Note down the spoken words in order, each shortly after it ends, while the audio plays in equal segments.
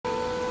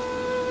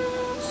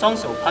双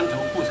手攀足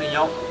互伸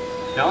腰，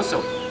两手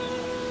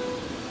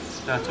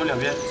从两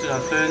边自然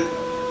分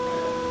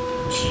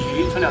起，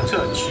从两侧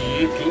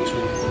起平起，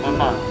慢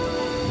慢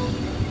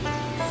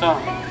上，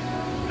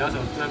两手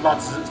再拉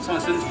直，上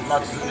身体拉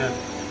直呢，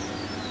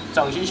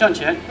掌心向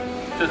前，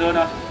这时候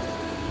呢，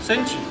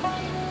身体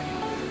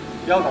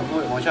腰杆部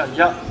位往下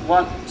压，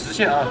弯直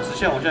线直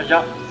线往下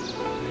压，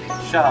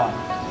下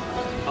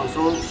放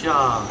松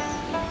下，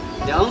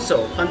两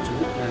手攀足，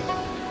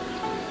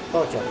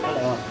抱脚下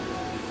来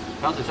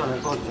两手下来，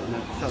抱脚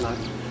下来，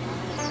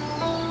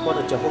抱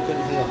着脚后跟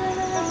两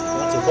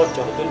手抱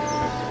脚后跟，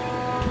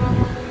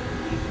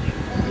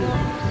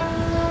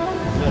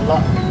要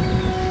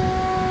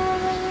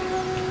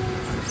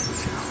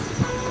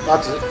拉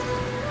直，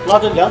拉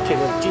着两腿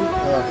的筋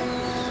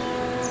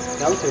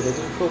两腿的这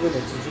个后面的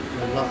直筋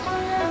要拉，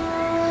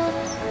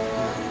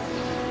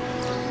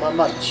慢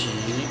慢起，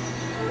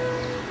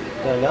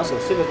两手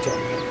伸着脚，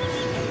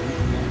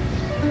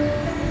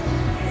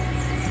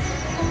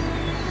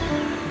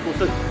后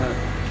伸，到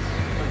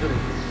这里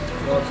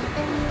，2次，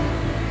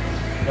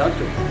两腿，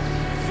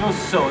用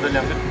手的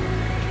两个，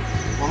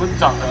我们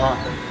掌的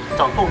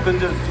掌后跟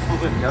这部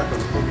分，两手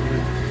的后跟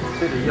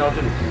对着腰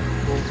这里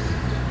托，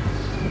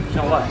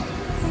向外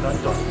转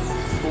转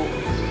托，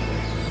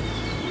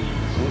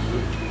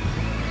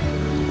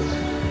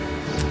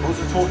同时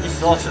搓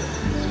12次。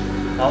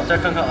好，再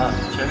看看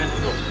前面动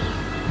作，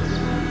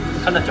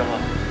看到脚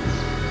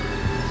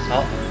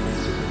好，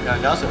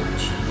两手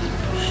起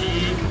吸，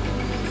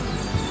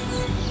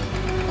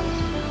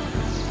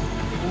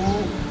呼，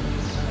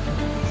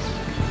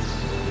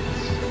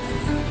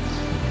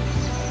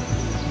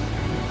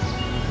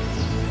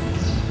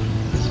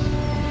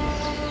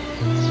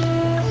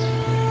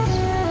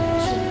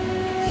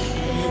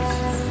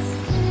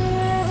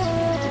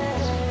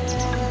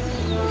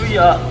注意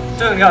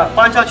这个你看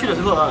搬下去的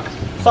时候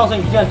上身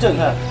一定要正，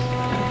看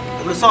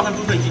我们上身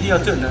部分一定要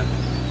正的，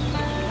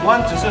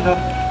弯只是呢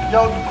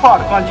腰胯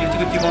的关节这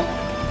个地方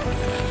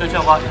向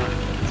下弯，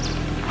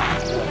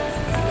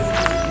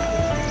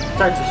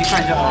再仔细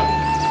看一下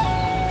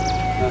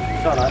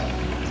下来，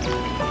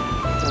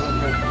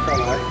下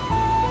来，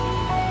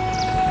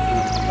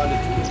弯的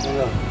足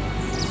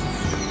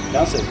两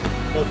手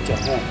到脚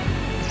上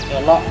要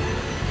拉，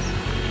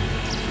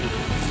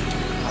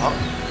好，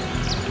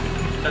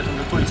再从这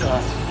做一次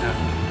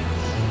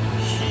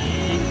吸，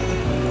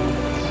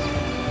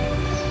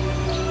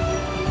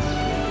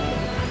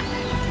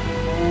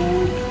呼，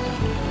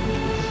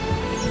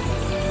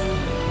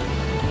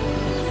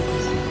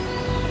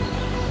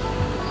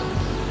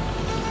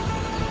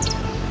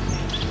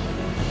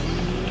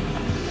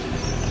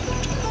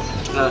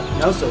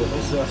两手同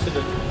时试着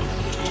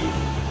踢，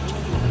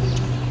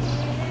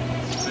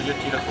直接踢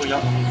到后腰，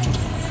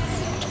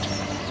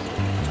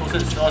抽伸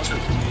12次。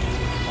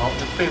好，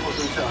这背后蹲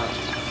下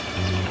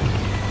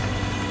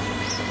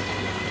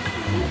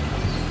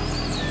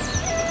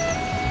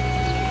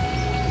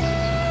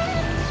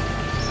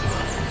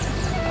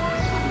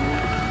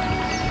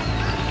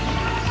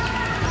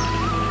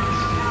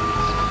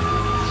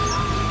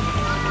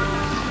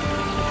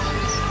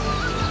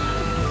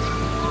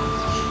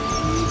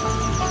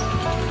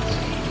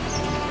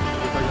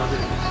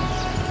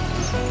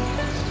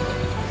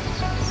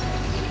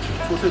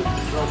抽伸12次。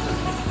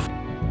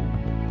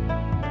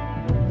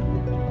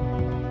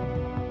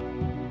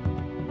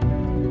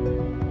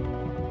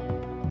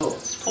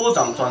托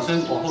掌转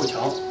身往后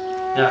瞧，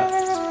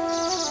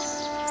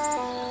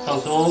放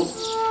松，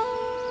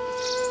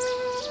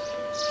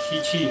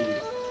吸气，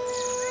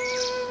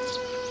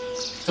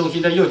重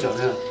心在右脚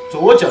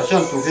左脚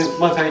向左边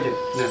迈开一点，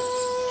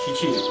吸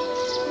气，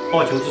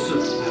抱球姿势，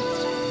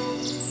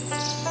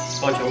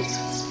抱球。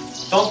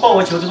当抱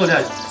完球之后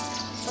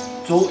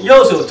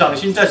右手掌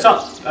心在上，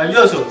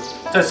右手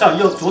在上，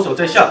左手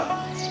在下，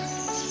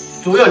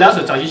左右两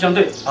手掌心相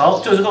对。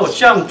好，这时候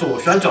向左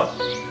旋转，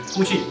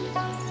呼气。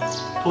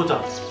托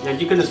掌，眼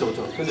睛跟着手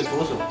走，跟着左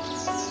手，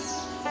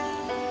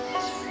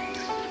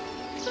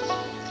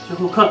向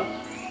后看，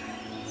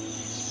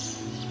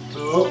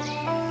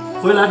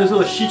回来的时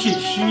候吸气，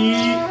吸，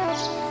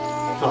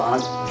转，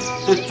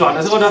这转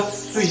的时候呢，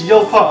注意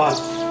腰胯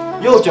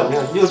右脚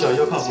右脚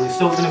腰胯回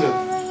收的那个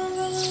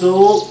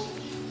收，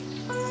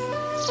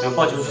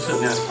抱球姿势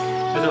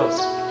就是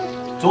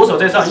左手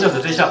在上，右手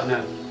在下，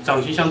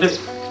掌心相对。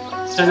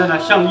现在呢，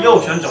向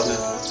右旋转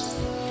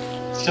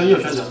向右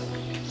旋转。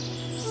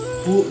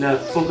呼，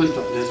后跟转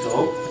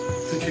走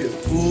出去，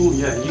呼，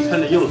眼睛看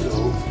着右手，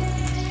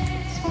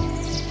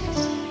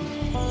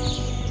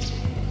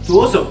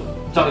左手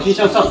掌心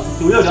向上，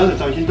左右两手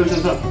掌心都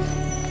向上，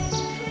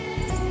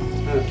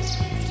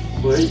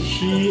回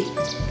吸，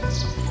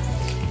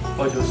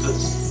抱球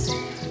式，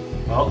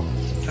好，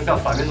看看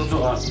反面动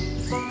作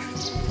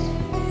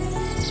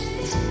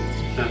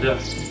这样，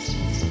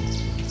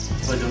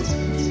抱球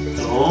走，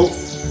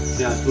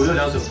左右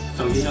两手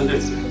掌心相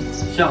对，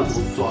向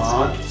左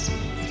转。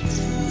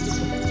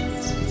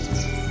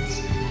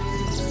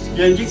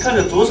眼睛看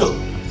着左手，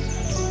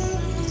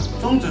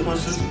中指和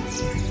食指，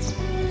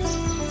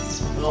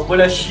回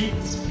来吸，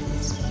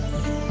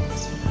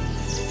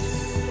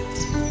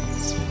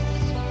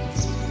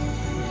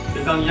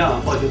跟刚一样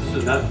啊，抱球姿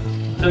势，来，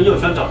向右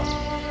旋转，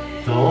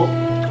走，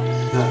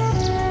看，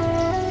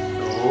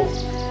走，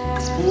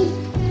呼，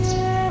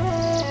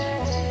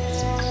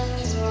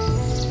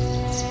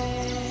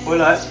回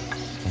来，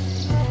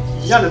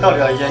一样的道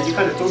理啊，眼睛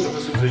看着中指和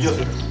食指，右手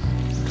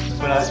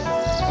回来。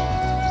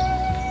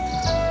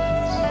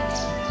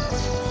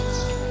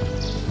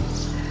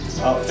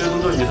 好，这个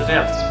动作也是这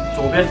样，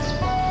左边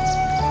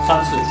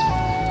3次，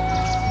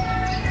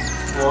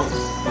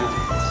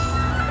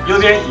右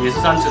边也是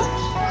3次，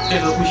配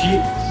合呼吸。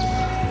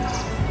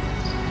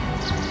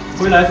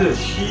回来是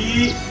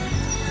吸，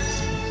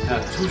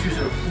出去是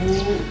呼，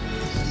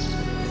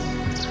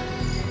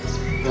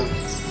就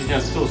这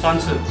样做3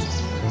次。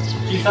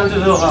第3次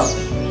之后啊，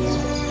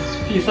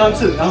第3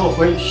次，然后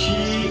回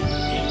吸，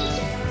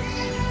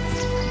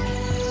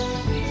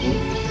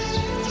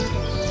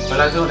回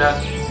来之后呢？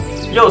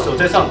 右手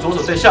在上，左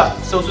手在下，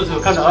收势的时候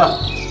看到啊。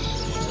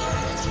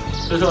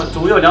这时候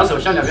左右两手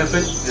向两边分，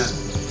你看，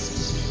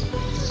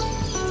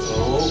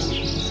走，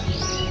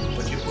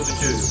我去呼出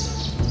去，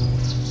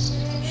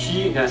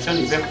吸，你看向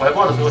里边怀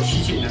抱的时候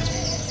吸气，你看，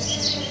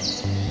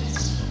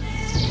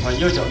啊，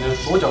右脚呢，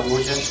左脚摩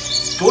肩，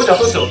左脚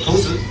和手同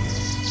时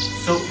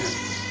收，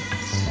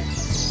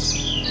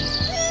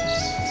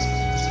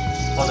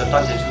抱在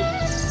丹田处，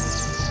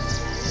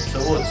手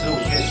握子午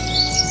穴。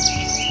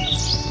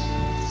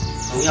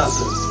 同样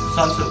是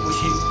3次呼吸，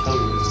调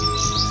匀，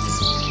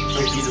用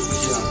鼻子呼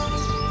吸啊。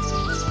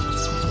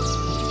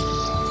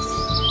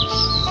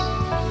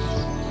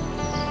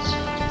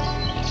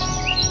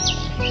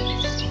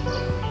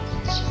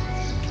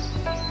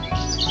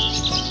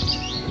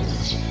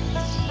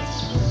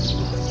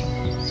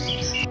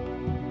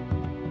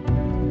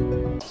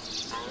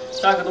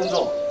下一个动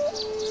作，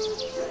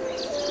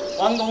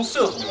弯弓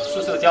射虎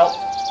四射雕，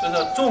就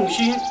是重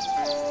心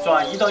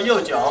转移到右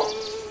脚，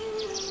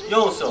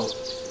右手。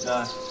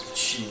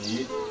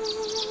 起，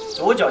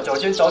左脚脚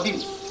尖着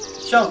地，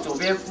向左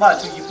边迈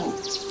出1步，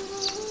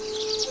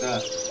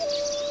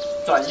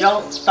转腰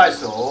带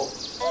手，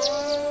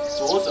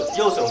左手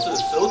右手是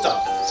手掌，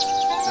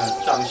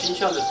掌心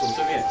向着左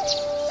侧面，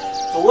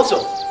左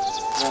手，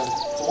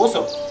左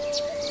手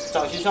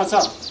掌心向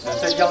上，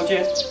在腰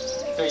间，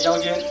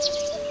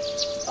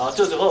啊，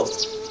这时候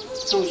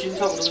重心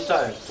差不多是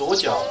在左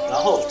脚，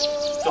然后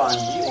转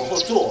移往后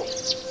坐。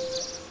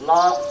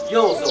 拉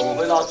右手往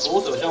回拉，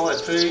左手向外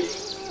推，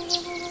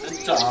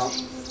掌，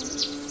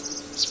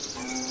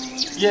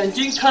眼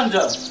睛看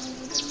着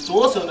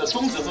左手的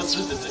中指和食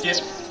指之间，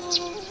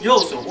右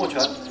手握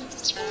拳，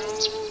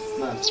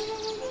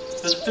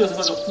这时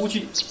候是呼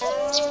气，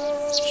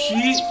吸，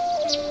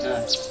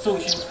重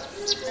心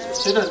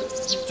随着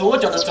左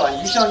脚的转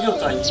移向右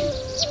转移，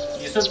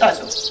以身带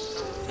手，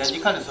眼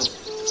睛看着手，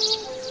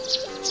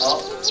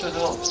好，这时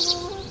候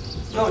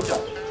右脚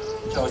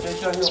脚尖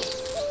向右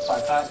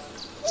摆开。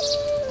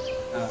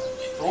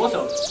 左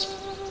手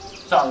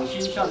掌心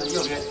向着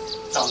右边，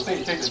掌背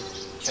对着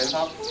前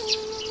方，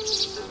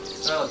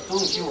重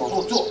心往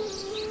后坐。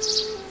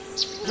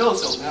右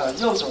手啊，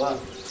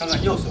看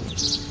看右手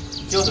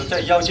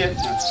在腰间，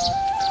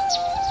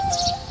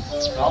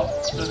好，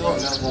这时候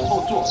呢往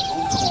后坐，同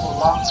时往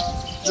后拉，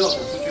右手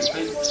出去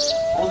推，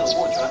左手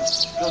握拳，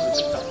右手伸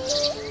掌，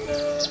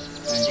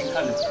眼睛看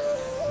着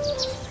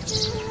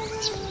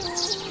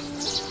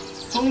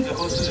中指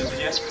和食指之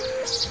间，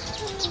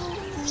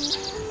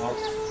好。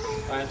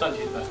 来站起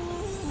来，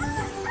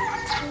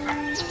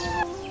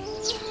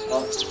好。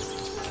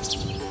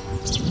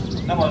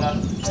那么呢，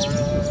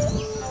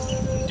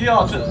第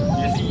2次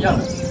也是一样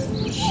的，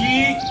吸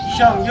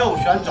向右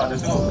旋转的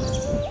时候，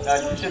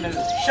现在是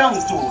向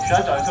左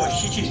旋转的时候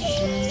吸气，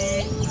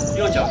吸，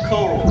右脚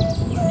扣，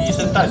以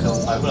身带手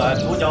摆过来，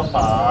左脚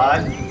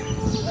摆，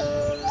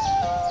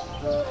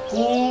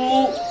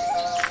呼。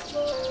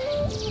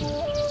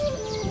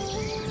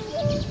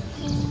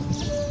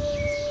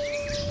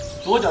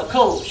 左脚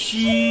扣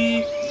吸，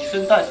以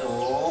身带手，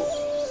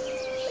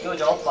右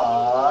脚摆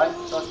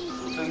到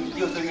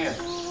右侧面，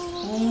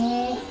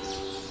呼，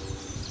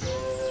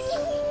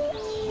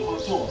往后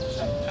坐，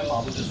看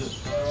马步姿势，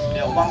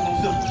弯弓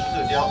射虎四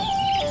射雕，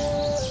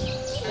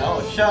然后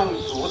向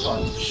左转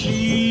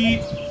吸，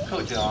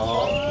扣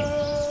脚，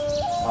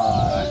摆，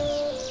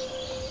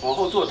往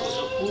后坐，同时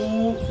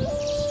呼，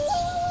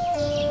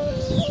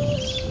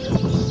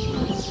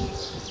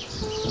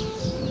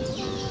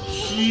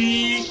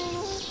吸。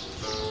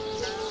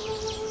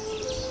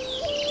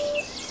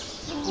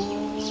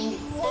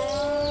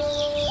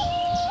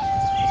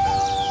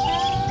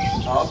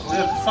 好，左右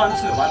3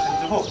次完成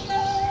之后，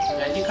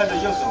眼睛看着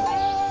右手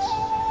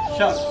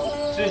向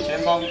正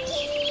前方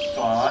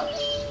转，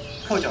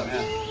扣脚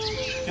面，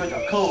右脚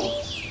扣，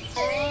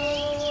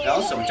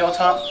两手交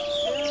叉，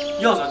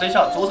右手在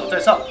下，左手在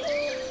上，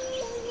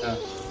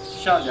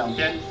向两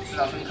边自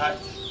然分开，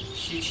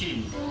吸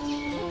气，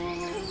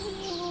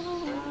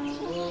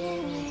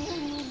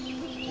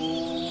呼，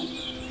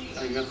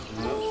向里面合。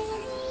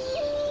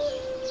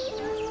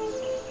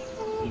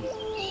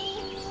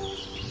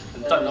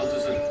 站桩姿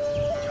势，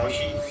调息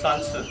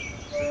3次，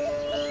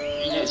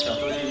意念小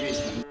周期运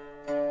行。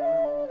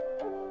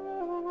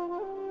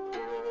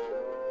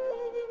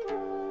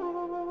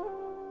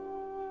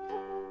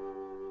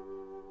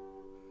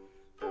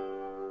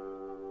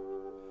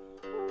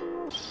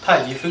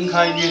太极分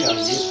开约2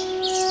仪，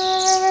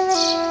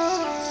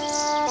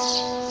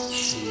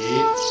起，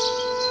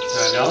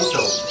两手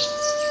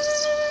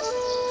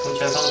从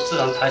前方自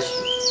然抬起，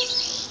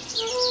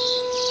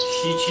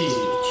吸气，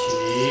起，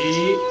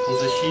同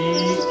时吸，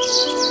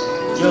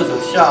右手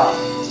下，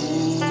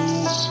呼，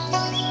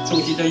重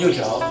心在右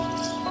脚，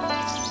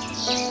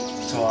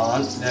转，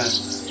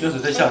右手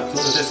在下，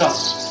左手在上，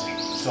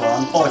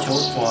转，抱球，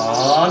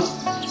转，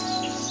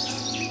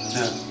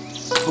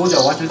左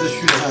脚完全是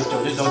虚的，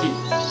脚尖着地。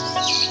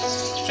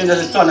现在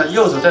是转的，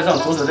右手在上，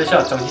左手在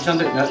下，掌心相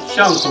对，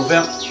向左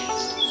方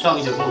上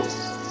一点步，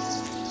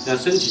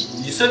身体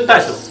以身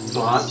带手，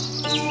转，往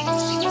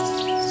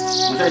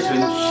下一沉，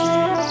吸，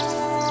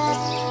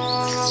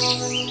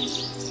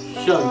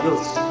向右，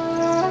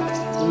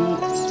呼，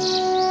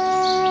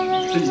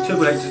身体侧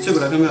过来，一直侧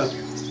过来，看到没有？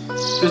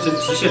推成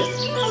直线，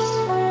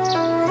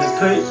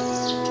推，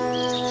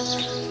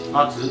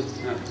拉直，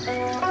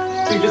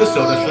对这个手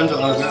的旋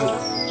转啊，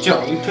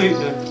脚一推，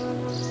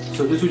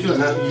手就出去了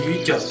呢，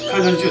与脚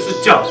看上去是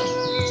脚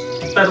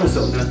带动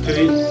手呢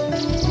推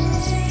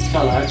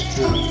上来，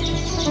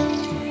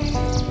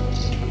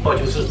抱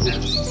球式，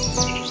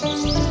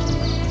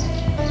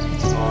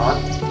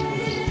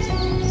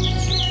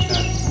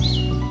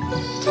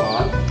转，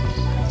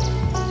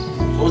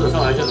左手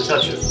上来，右手下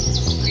去，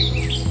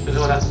这时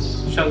候呢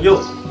向右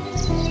走，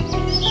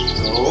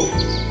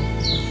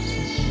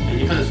眼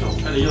睛看着手，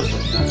看着右手，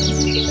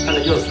看着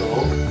右手，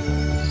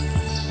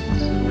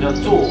我们要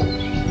做。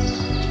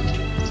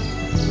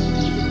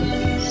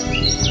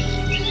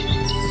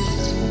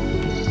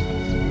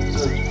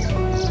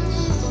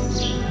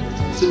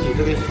身体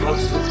这边是拉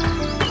直，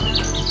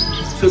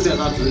侧边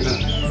拉直，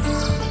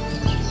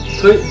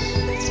推，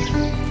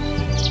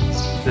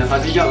还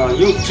是一样啊，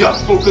用脚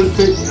后跟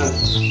推，你看，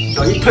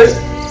脚一推，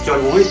脚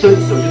往一蹬，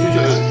手就出去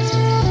了，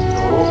走，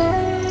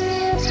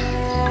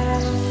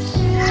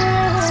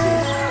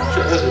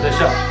右手在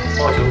下，抱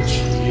球起，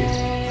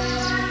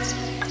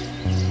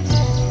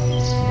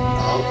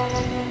好，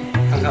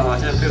看看啊，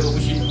现在配合呼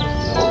吸，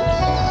走，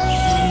吸。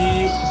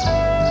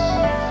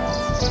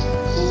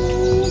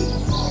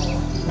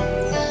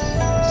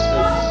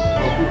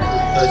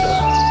在这，再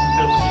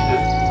呼吸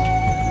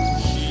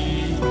吸，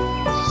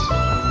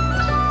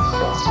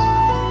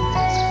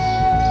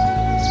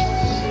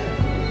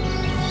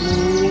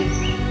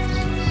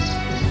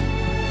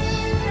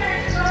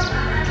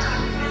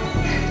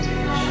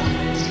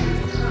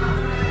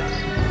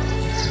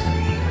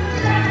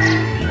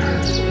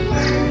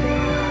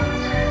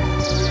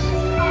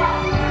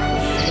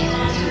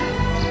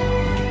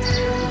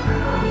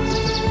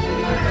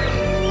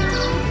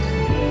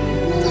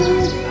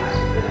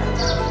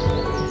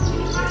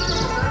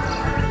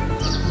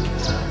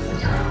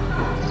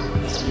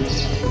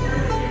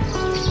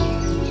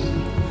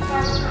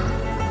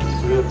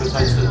分3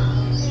次。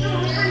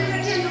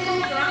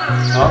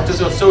好，这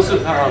时候收势，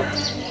看啊。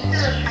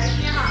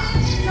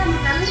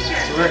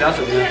主要2手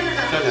呢，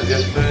向两边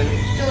分。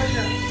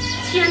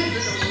牵着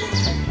手的路，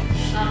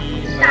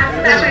大字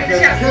大块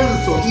像。牵着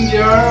走中间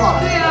啊。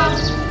对啊，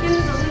牵着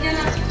走中间呢，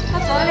他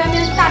走到2边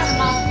是大成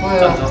吗？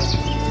站着，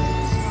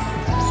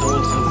手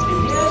指平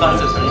，3次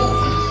可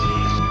以。